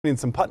In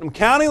some Putnam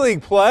County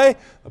League play,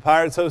 the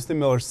Pirates hosting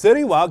Miller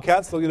City.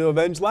 Wildcats looking to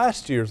avenge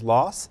last year's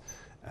loss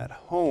at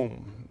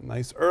home.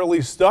 Nice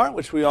early start,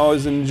 which we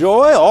always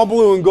enjoy. All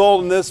blue and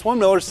gold in this one.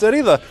 Miller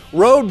City, the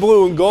road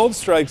blue and gold,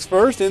 strikes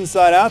first.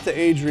 Inside out to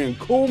Adrian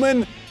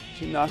Kuhlman.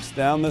 She knocks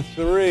down the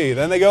three.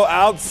 Then they go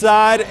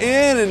outside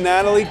in, and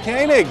Natalie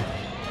Koenig,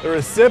 the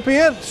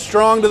recipient,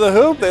 strong to the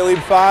hoop. They lead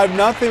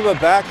 5-0, but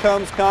back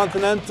comes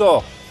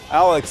Continental.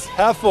 Alex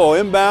Heffel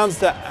inbounds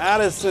to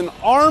Addison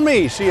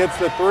Army. She hits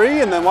the three,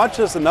 and then watch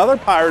this, another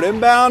Pirate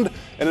inbound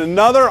and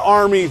another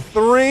Army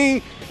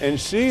three, and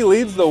she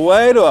leads the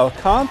way to a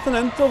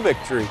Continental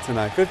victory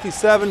tonight.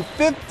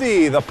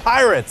 57-50. The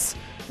Pirates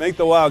make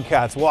the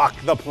Wildcats walk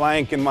the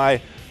plank in my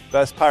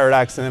best Pirate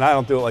accent, and I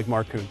don't do it like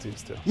Mark Kuntz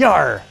used to.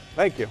 Yar!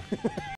 Thank you.